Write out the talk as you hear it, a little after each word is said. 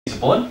is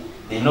born,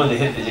 they know the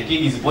heritage. The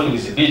king is born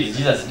with beads.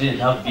 Jesus didn't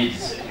have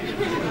beads.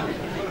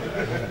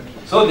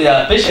 So they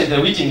are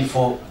patiently waiting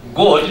for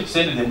God to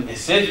send them a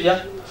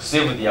savior to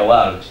save their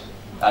world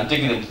and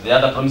take them to the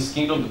other promised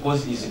kingdom,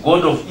 because he's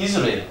God of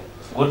Israel,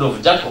 God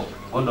of Jacob,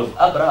 God of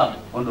Abraham,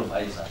 God of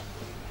Isaac.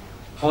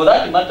 For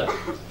that matter,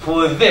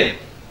 for them,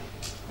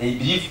 they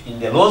believe in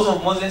the laws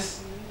of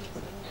Moses,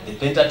 the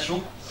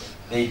Pentateuch.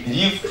 They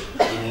believe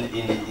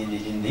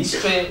in the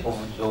history of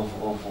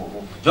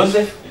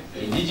Joseph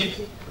in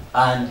Egypt,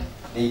 and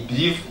they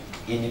believe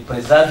in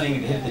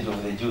preserving the heritage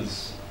of the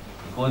Jews,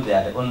 because they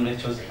are the only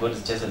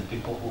God's chosen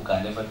people who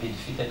can never be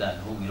defeated and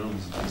who will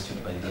always be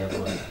pursued by their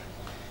God.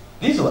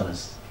 These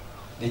ones,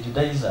 the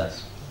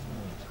Judaizers,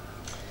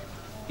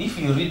 if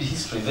you read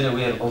history very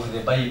well of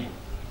the Bible,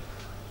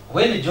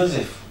 when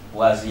Joseph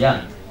was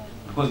young,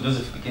 because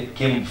Joseph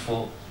came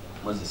before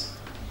Moses,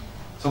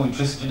 so we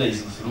trace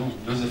Judaism through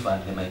Joseph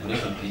and the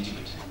migration to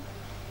Egypt.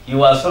 He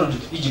was sold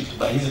to Egypt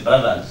by his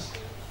brothers,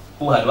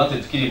 who had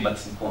wanted to kill him, but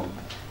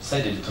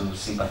decided to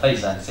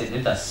sympathize and said,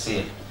 let us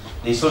sell.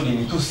 They sold him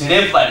into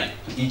slavery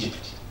to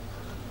Egypt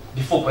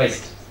before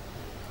Christ.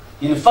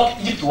 In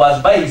fact, Egypt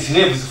was buying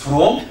slaves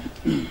from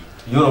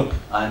Europe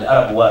and the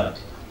Arab world,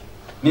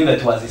 meaning that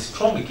it was a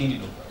strong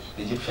kingdom,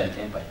 the Egyptian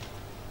empire.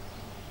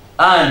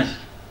 And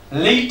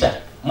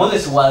later,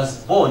 Moses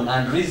was born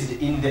and raised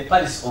in the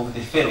palace of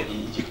the Pharaoh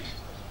in Egypt.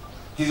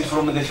 It is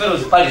from the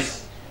Pharaoh's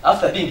palace,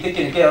 after being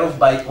taken care of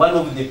by one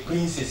of the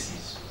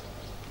princesses,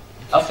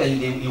 after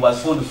he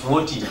was found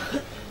floating,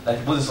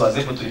 that Moses was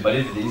able to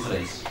liberate the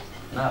Israelites.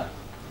 Now,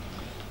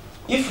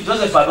 if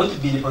Joseph had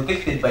not been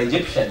protected by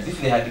Egyptians, if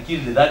they had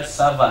killed that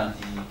servant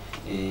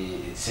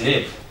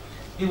slave,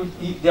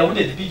 there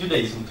wouldn't be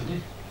Judaism today.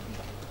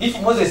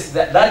 If Moses,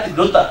 that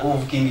daughter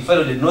of King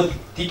Pharaoh, did not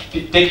take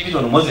pity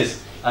on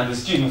Moses and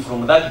rescue him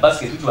from that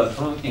basket which was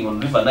floating on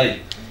River Nile,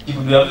 he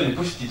could have even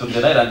pushed it on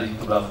the Nile and he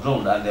could have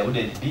drowned, and there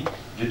wouldn't be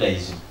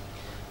Judaism.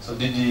 So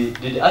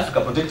did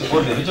Africa protect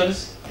all the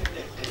regions?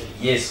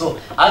 Yes, so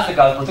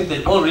Africa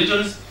protected all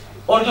regions.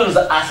 All regions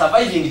are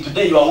surviving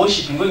today. You are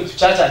worshiping, going to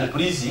church and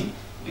praising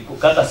because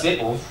courtesy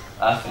of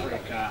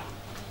Africa.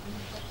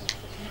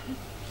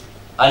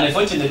 And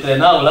unfortunately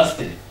now,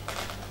 lastly,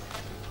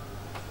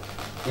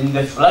 in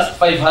the last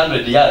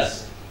 500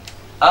 years,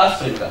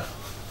 Africa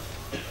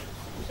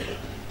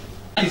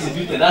is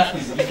beauty, that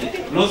is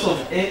beauty. Lots of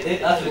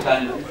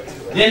African,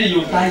 then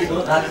you tie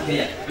that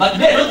hair. But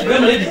they don't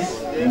blame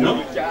ladies.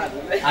 No,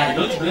 I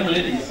don't blame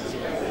ladies.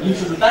 You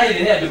should tie the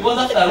hair, because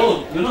after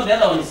all, you know the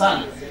other one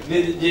sang. The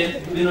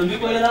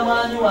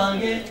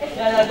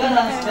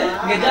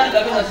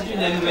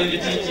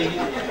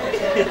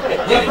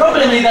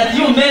problem is that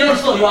you men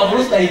also, you have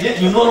lost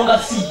identity, you no longer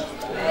see.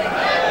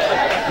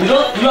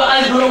 Your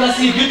eyes no longer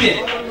see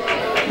beauty.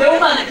 The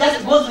woman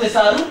just goes to the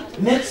salon,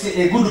 makes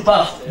a good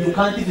puff. You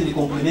can't even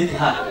compliment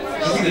her.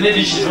 She thinks the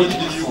lady she's not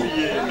beautiful.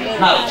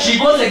 Now, she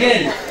goes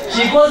again.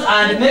 She goes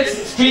and makes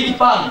straight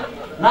palm.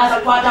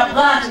 Nasa kwata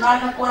plant,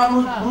 nasa kora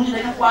brunji,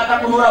 nasa kwata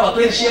kunura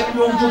wakwe shape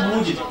yo mtu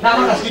brunji. Na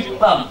kwa straight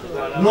palm.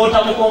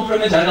 Nota mu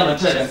compliment anga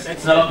matira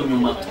sinaba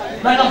kunyuma.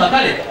 Na kama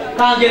kale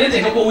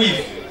kangerete ko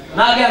weave.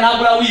 Naga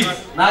nabula weave,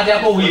 naga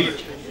ko weave.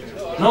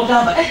 No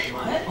gamba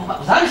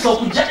zali so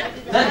kuja.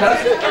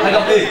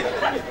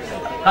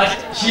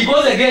 She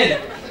goes again.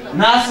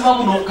 Nasiba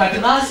kuno kati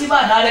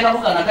nasiba naleka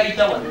muka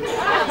nakaita wa.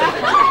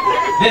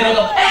 Then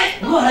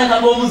no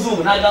like go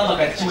muzungu nagamba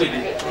kati chiwede.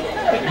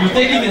 You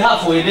take even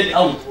half for a day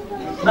out.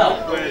 Now,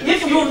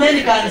 if you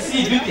men can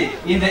see beauty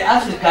in the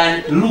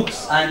African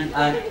looks and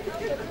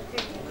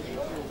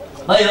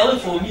by the way,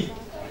 for me,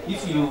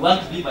 if you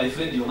want to be my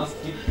friend, you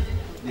must keep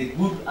the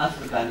good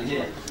African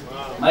hair.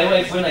 My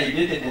wife, when I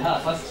dated her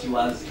first, she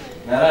was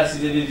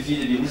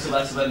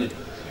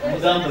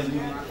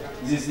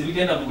this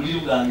weekend of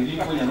Uganda,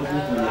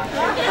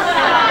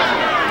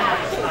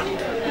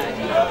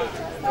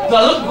 so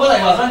not because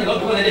I was running out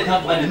because I didn't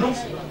have money, no,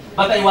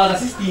 but I was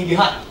assisting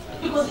her.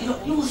 Because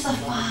you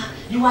suffer,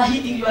 you are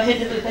hitting your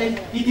head every time,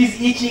 it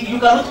is itching, you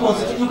cannot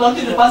concentrate, you can't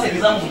even pass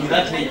exam with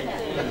that way.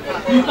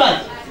 You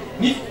can't.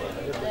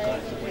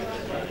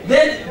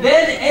 Then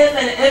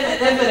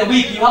every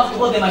week you have to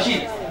go to the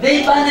machine.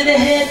 They burn the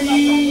head.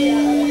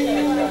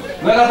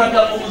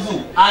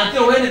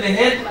 Until when the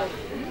head,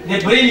 the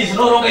brain is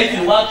no longer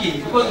even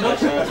working. Because you know,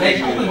 like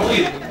people do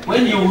it,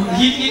 when you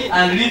hit it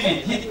and leave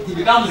it, it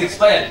becomes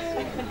expired.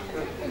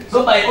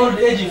 So by old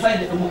age you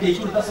find that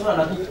Mukeichuru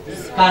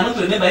cannot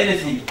remember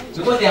anything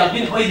because they have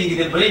been oiling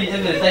the brain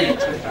every time.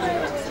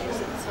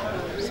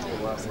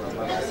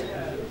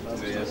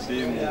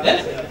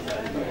 Yeah?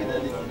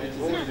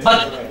 But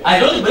I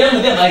don't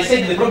blame them. I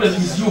said the problem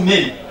is you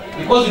men,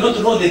 because you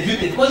don't know the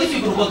beauty. Because if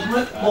you could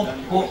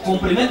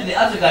compliment the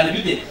African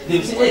beauty, they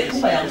will say, hey,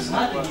 if I am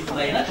smart with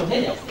my natural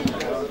hair.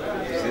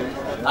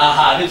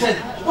 Aha, they said,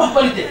 what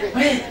quality?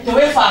 Hey, the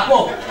way far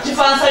go, she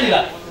found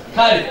Salila.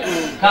 Kale,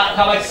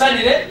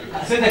 Kabachisanile,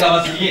 Sente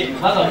Kabasiye,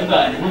 Mata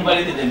Munga,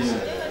 Mumbalete Deniso.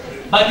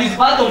 But it's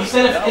part of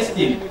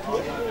self-esteem.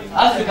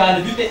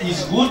 African beauty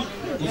is good.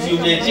 If you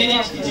maintain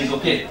it, it is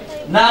okay.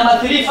 Number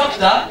 3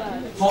 factor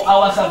for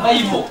our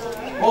survival,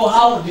 or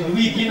how did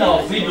we gain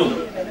our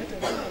freedom,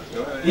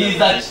 is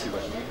that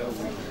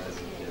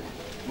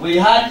we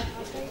had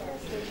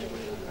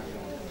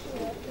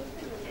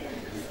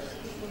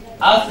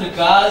African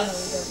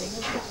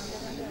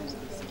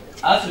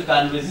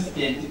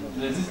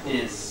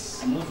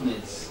resistance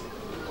movements.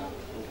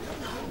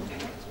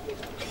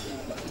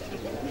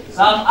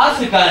 Some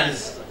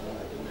Africans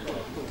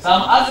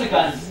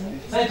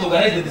tried to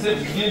organize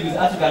themselves to deal with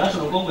African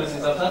National Congress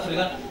in South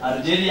Africa.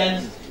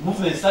 Algerian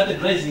movements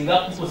started rising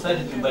up, people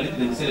started to liberate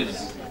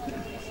themselves.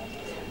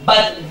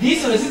 But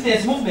this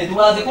resistance movement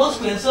was a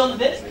consequence of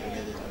the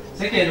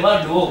Second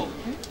World War.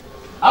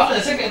 After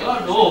the Second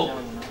World War,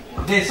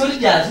 the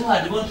soldiers who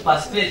had gone to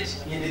participate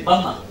in the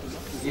Burma,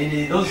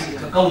 in those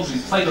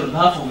countries, fight on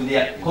behalf of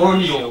their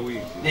colonial,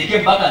 they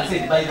came back and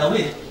said, by the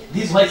way,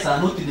 these whites are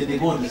not the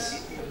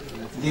gods.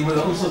 They were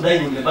also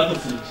dying on the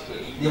battlefield.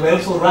 They were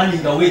also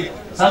running away.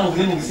 Some of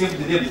them we saved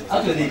them.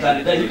 After they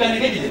can die, you can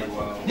get them.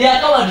 They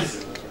are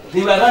cowards.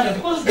 They were running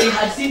because they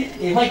had seen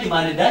a white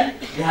man die.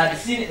 They had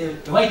seen a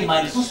white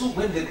man susu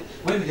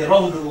when the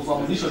round of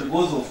ammunition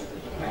goes off.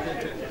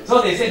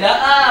 So they said,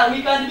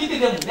 we can beat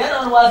them. The other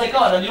one was a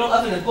coward, and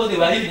after that, because they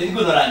were living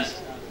ignorant.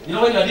 When you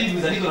are dealing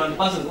with an ignorant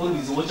person,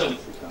 always watch out.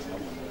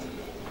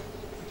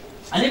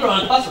 An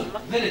ignorant person,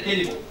 very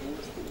terrible.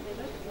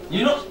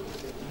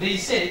 They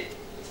say,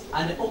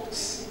 an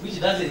ox which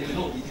doesn't even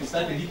know, it will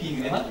start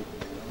licking the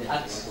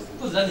axe.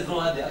 Because it doesn't know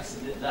what the axe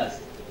does.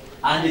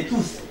 And the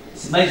tooth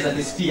smiles at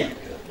the spear.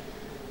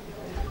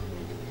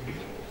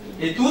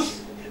 A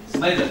tooth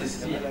smiles at the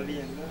spear.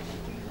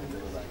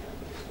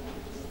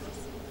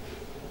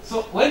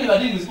 So when you are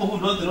dealing with people who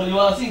don't know, you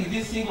are seeing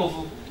this thing of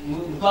people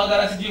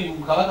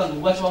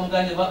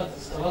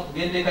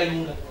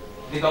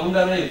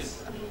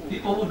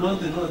who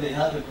don't know, they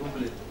have a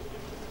problem.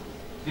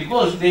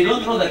 Because they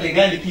don't know that the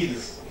gun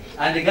kills.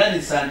 And the gun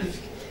is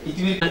scientific.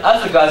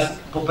 Africa's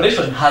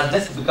population has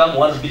just become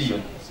 1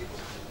 billion.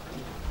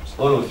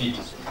 All of it.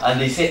 And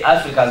they say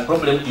Africa's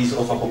problem is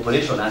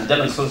overpopulation, and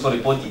journalists also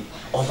reporting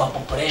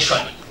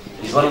overpopulation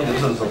is one of the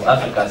reasons of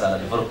Africa's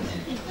underdevelopment.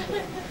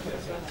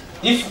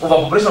 If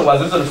overpopulation was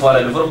the reason for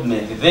our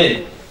development,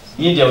 then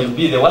India would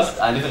be the worst,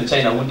 and even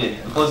China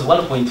wouldn't, because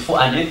 1.4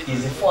 and it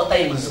is 4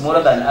 times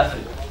smaller than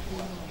Africa.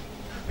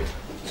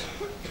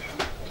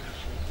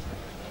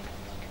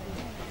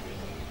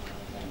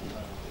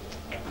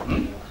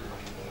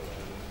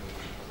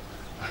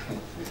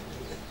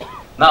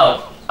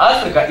 Now,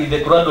 Africa is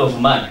the cradle of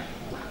man.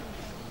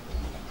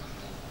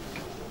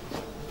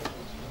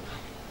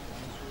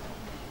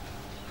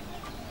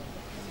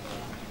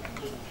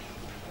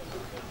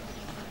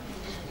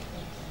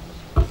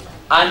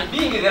 And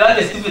being the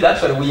largest people,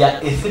 actually, we are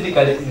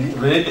ethnically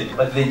related,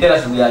 but they tell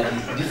us we are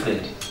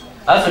different.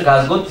 Africa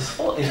has got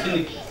 4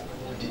 ethnic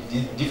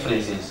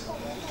differences.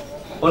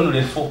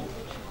 Only 4.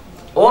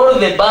 All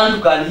the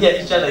band can hear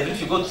each other.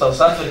 If you go to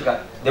South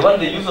Africa, the one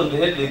they use on the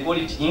head, they call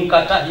it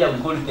Inkata. Here we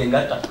call it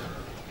Tengata.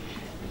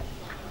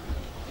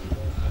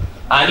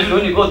 And even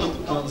when you go to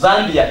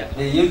Zambia,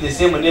 they use the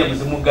same name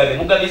as Mugabe.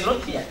 Mugabe is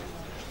not here.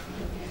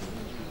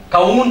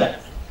 Kaunda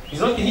is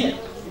not here.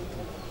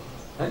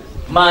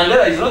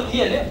 Mandela is not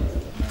here there.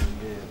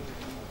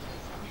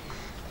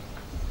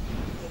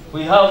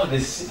 We have the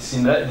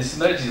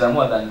similarities are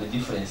more than the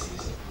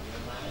differences.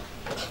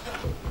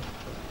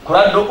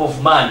 Cradle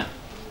of man.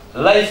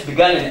 Life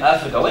began in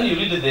Africa. When you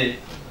read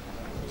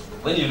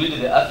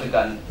the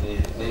African's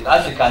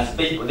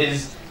Bible, there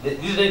is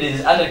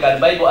African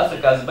Bible,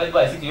 Africa's Bible.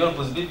 I think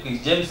Europe's Bible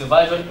is James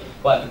version,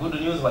 but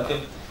Good News,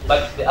 whatever.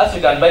 But the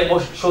African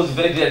Bible shows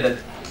very clearly that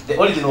the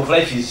origin of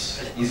life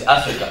is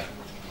Africa.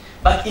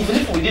 But even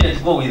if we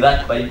didn't go with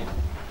that Bible,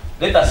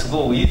 let us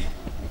go with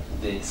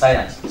the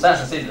science.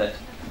 Science says that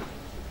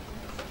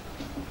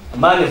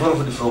man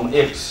evolved from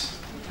apes.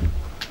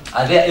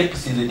 Are there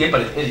apes in the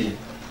temperate area?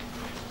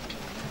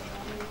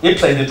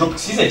 Apes are in the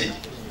tropics, isn't it?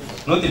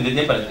 Not in the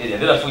temperate area.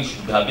 Therefore, it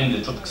should have been in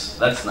the tropics.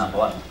 That's number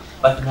 1.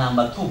 But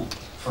number 2,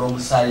 from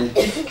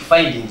scientific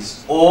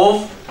findings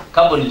of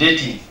carbon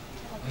dating,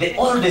 the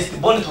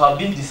oldest bone to have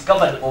been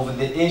discovered of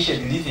the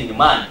ancient living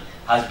man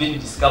has been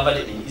discovered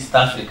in East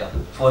Africa.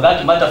 For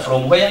that matter,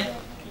 from where?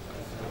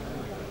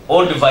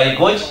 Old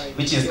Vaigoch,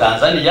 which is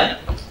Tanzania,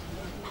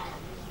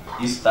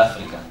 East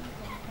Africa.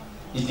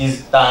 It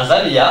is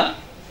Tanzania.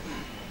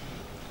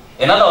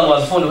 Another one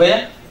was found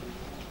where?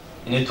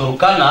 In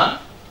Turkana.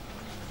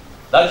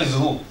 That is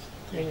who?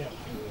 Kenya.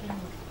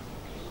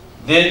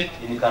 Then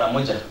in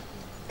Karamoja.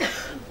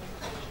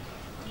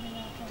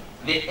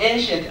 The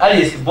ancient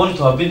earliest bone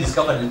to have been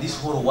discovered in this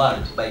whole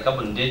world by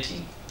carbon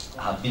dating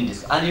have been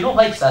discovered. And you know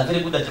why it's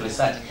very good at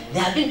research? They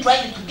have been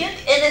trying to get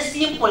any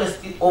simplest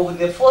of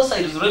the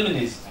fossils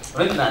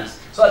remnants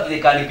so that they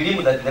can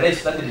claim that the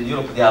life started in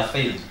Europe. They have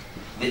failed.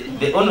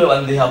 The only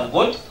one they have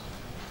got,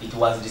 it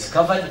was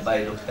discovered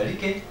by Dr.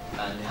 Rike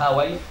and her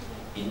wife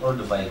in Old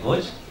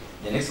Vaigoch.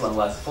 The next one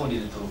was found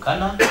in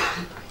Turkana.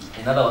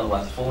 Another one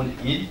was found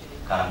in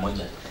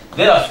Karamoja.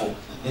 Therefore,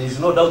 there is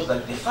no doubt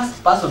that the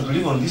first person to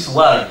live on this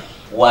world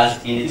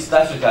was in the East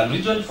African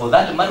region, for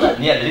that matter,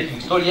 near Lake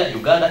Victoria,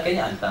 Uganda,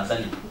 Kenya, and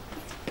Tanzania.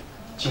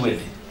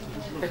 Chiwede.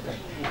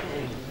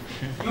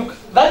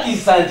 That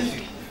is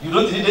scientific. You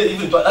don't need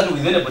even to argue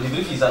with anybody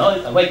if he's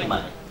a white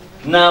man.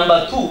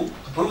 Number two,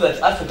 to prove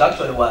that Africa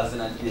actually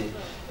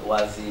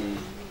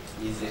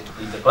is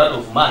a product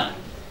of man.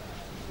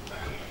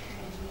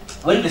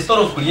 When the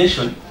story of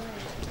creation,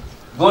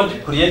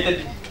 God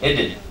created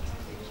Eden.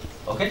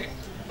 Okay?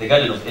 The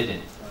Garden of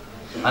Eden.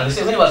 And they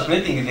say when he was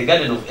creating the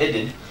Garden of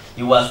Eden,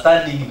 he was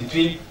standing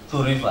between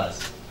two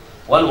rivers.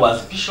 One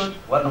was Pishon,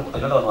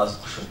 another one was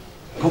Kushon.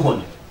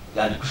 Puhon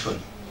and Kushon.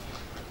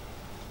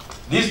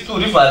 These two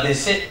rivers, they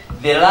say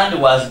the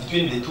land was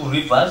between the two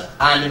rivers,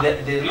 and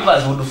the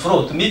rivers would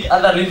flow to meet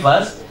other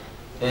rivers,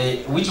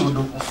 which would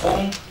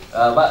form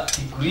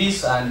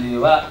Tigris and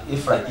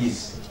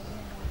Euphrates.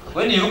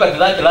 When you look at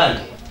that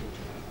land,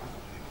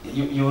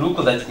 you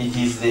look that it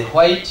is the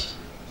white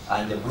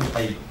and the blue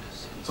tile.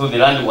 So the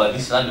land was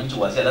this land which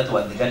was here, that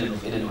was the Garden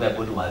of Eden where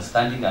God was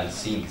standing and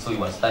seeing. So he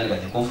was standing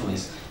at the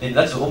confluence.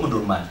 That's the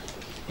Omdurman.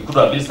 He could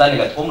have been standing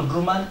at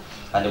Omdurman,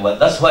 and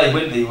that's why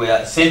when they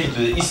were sent to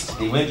the east,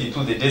 they went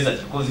into the desert,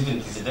 because even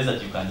it is a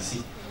desert you can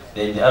see.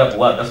 In the Arab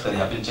world, after they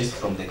have been chased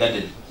from the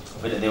Garden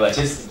of Eden, they were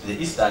chased to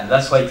the east, and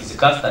that's why it is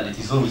cast and it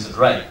is always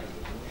dry.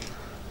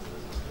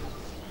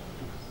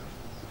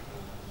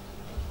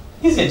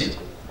 Isn't it?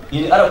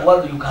 In the Arab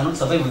world, you cannot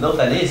survive without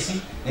an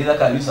AC, neither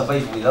can you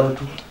survive without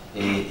a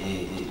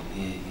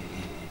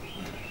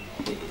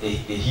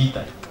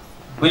heater.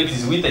 When it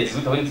is winter, it is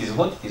winter. When it is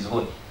hot, it is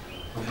hot.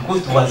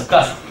 Because it was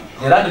cast.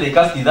 The land they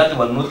cast is that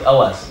one, not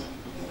ours.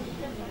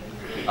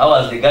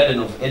 Ours, the Garden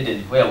of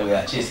Eden, where we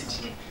are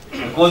chased.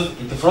 Because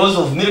it flows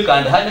of milk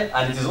and honey,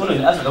 and it is only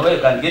in Africa where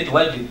you can get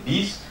wild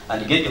beef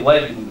and get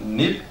wild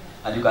milk,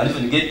 and you can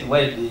even get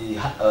wild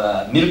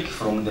milk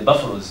from the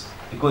buffaloes.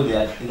 Because they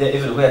are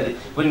everywhere.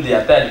 When they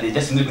are tired, they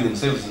just milk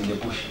themselves in the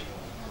bush.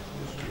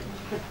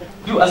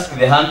 You ask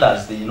the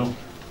hunters, they know.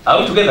 Are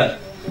we together?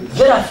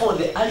 Therefore,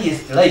 the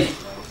earliest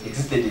life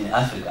existed in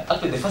Africa.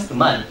 Actually, the first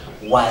man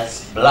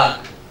was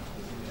black.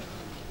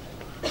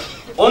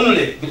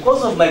 Only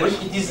because of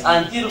migration, it is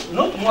until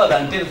not more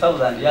than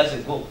 10,000 years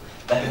ago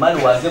that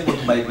man was able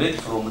to migrate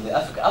from the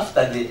Africa.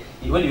 After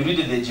when you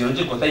read the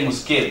geological time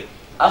scale,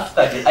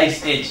 after the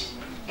Ice Age,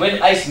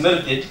 when ice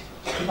melted,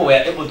 people were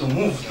able to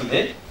move to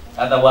the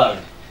other world.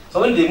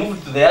 So when they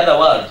moved to the other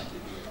world,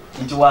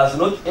 it was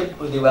not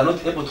able, they were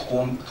not able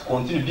to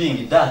continue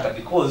being darker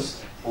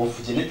because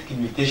of genetic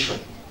mutation.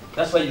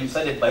 That's why you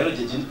studied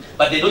biology,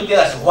 but they don't tell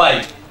us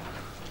why.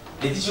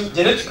 They teach you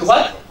genetic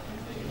what?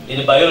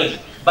 In biology.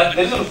 But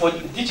the reason for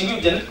teaching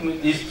you genetic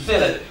is to say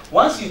that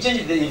once you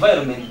change the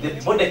environment,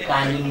 the body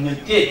can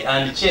mutate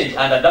and change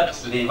and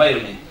adapt to the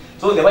environment.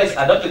 So the body is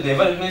adapted to the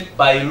environment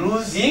by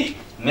losing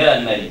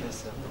melanin,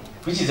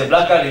 which is a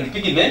black-colored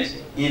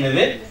pigment in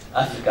the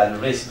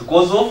African race,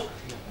 because of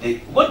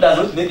God does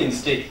not make a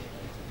mistake.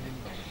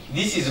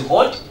 This is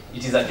hot,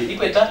 it is at the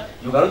equator.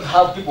 You cannot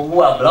have people who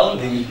are brown,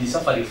 they will be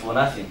suffering for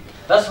nothing.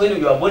 That's when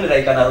you are born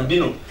like an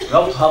albino, you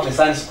have to have a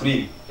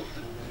sunscreen.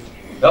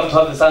 You have to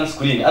have the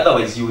sunscreen,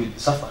 otherwise you will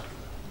suffer.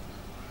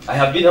 I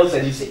have been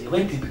outside, you say,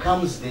 when it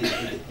becomes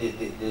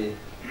the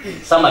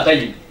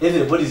summertime,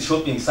 everybody is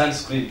shopping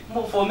sunscreen.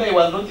 For me, I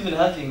was not even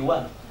having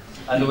one.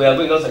 And we are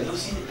going outside, you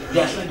see,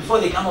 before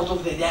they come out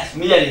of there, they are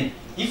smearing.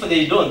 If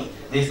they don't,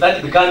 they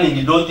start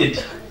becoming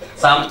dotted.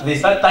 They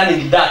start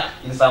turning dark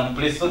in some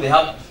place, so they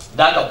have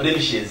darker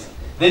blemishes.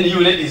 Then you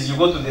ladies, you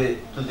go to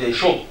the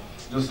shop,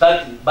 you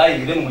start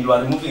buying them, you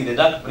are removing the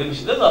dark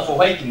blemishes. Those are for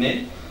white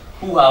men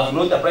who have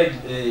not applied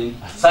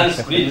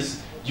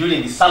sunscreens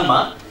during the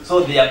summer, so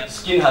their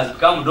skin has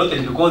become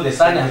dotted because the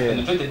sun has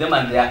penetrated them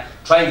and they are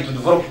trying to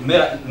develop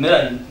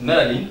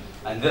melanin,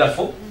 and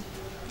therefore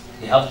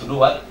they have to do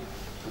what?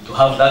 To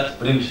have that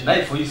blemish. Now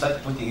if you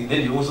start putting it,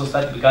 then you also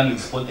start becoming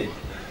spotted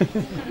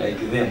like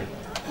them.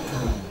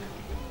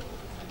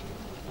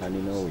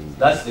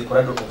 That's the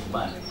corridor of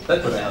man.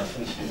 That's what I have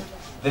finished.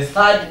 The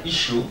third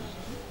issue,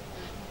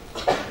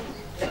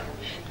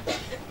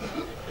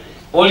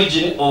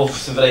 origin of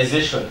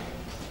civilization.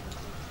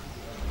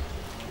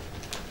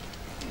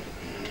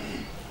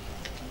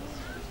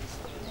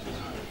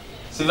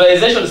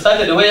 Civilization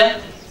started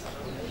where?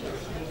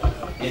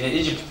 In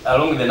Egypt,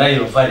 along the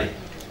Nile Valley.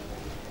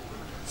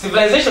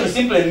 Civilization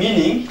simply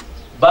meaning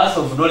birth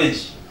of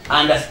knowledge,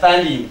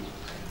 understanding.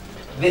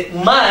 The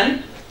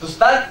man to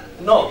start,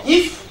 no,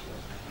 if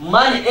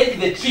man ate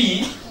the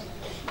tree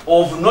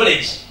of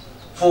knowledge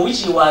for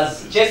which he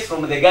was chased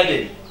from the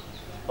garden,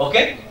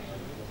 okay?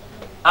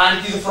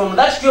 And it is from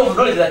that tree of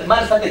knowledge that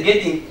man started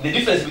getting the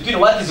difference between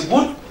what is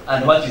good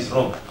and what is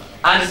wrong.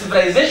 And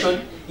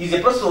civilization is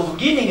a process of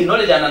gaining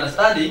knowledge and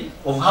understanding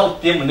of how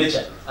to tame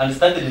nature, and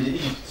started in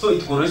Egypt. So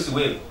it correlates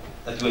well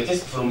that we were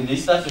chased from the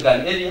East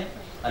African area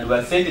and we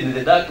were sent in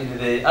the dark, in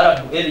the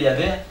Arab area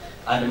there,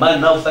 and man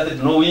now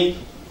started knowing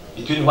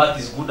between what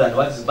is good and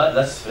what is bad.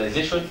 That's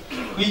civilization,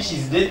 which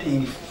is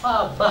dating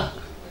far back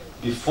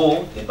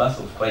before the birth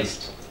of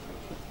Christ.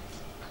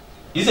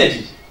 Isn't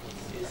it?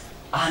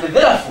 And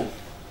therefore,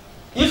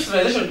 If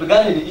civilization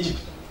began in Egypt,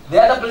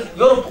 the other place,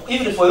 Europe,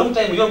 even for a long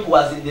time, Europe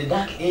was in the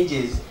dark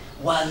ages,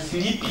 was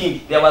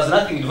sleeping. There was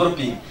nothing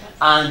developing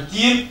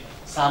until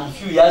some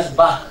few years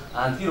back,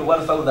 until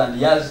 1,000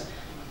 years,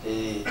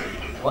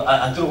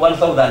 until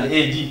 1,000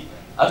 AD.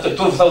 After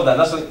 12,000,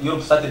 that's when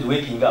Europe started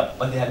waking up.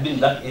 But there had been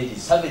dark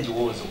ages, savage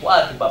wars,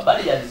 what,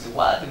 barbarians,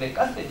 what, the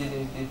Carthage,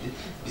 the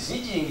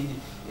besieging,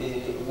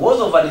 wars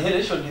of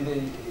annihilation.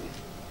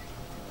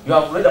 You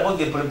have read about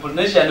the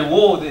Peloponnesian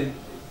War.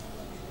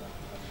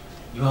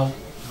 You have,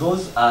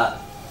 those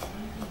are,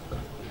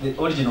 the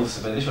origin of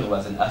civilization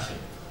was in Africa.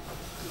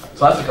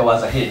 So Africa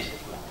was ahead.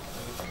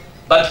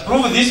 But to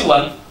prove this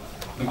one,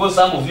 because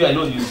some of you, I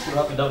know you still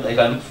have it down, I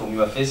can look from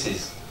your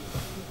faces.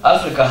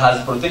 Africa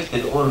has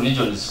protected all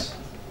regions,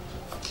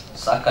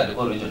 sacred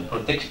all region,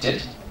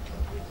 protected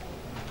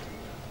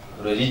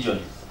religion,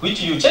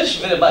 which you cherish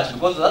very much,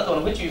 because that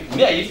one which you,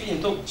 me,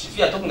 if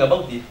you are talking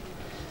about it,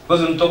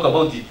 because when you talk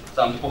about it,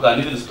 some people can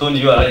even stone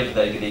you alive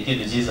like they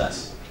killed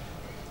Jesus.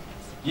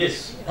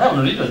 Yes, that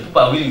one religion, people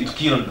are willing to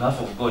kill on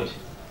behalf of God.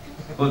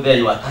 Because there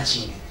you are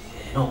touching it.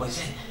 No,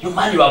 you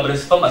man, you are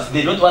blasphemous.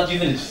 They don't want you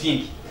even to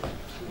think.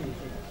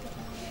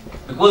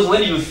 Because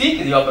when you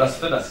think, you are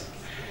blasphemous.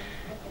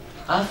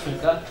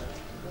 Africa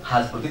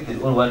has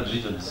protected all world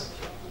religions.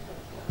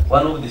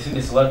 One of the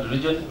famous world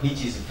religion,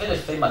 which is very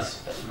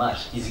famous very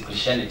much, is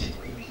Christianity,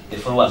 the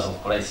followers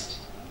of Christ.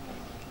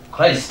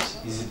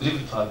 Christ is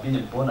believed to have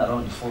been born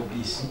around 4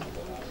 BC,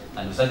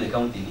 and we started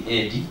counting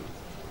AD.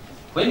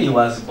 When he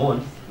was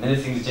born, many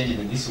things changed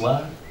in this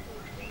world,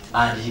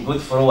 and he got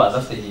followers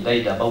after he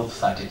died about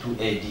 32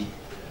 AD.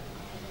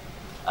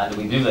 And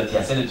we believe that he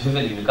ascended to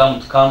heaven. He will come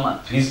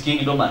to his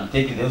kingdom and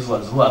take those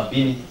ones who have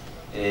been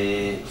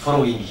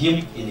following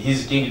him in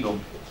his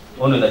kingdom.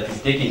 Only that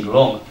is taking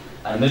long.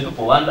 And many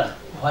people wonder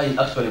why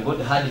actually God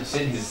had to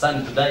send his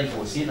son to die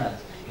for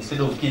sinners instead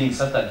of killing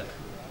Satan.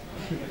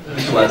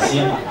 It was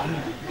simple.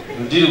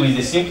 You deal with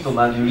the symptom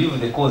and you live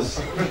with the cause.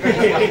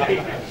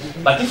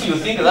 But if you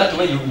think that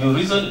way, you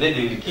reason, then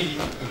they will kill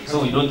you.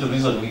 So we don't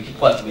reason, we keep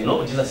what we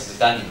know Jesus is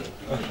coming.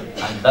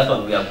 And that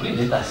one we agree,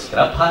 let us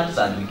grab hands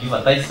and we give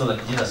a tithe so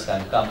that Jesus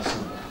can come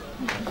soon.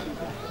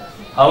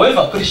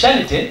 However,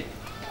 Christianity,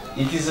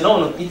 it is a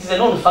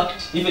known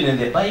fact, even in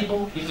the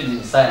Bible, even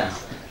in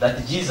science,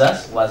 that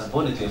Jesus was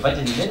born to a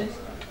Virgin Mary.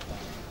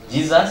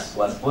 Jesus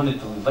was born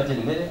to a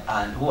Virgin Mary,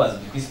 and who was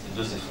bequeathed to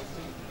Joseph.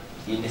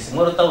 In a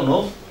small town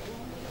of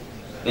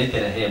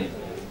Bethlehem,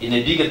 in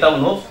a big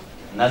town of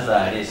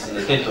Nazareth, in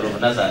the capital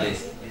of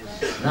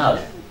Nazareth. Now,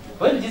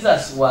 when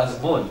Jesus was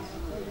born,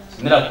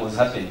 miracles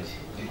happened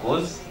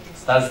because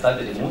stars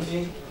started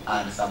moving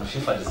and some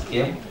shepherds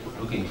came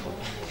looking for.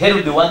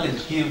 Herod wanted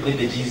to kill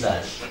baby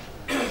Jesus.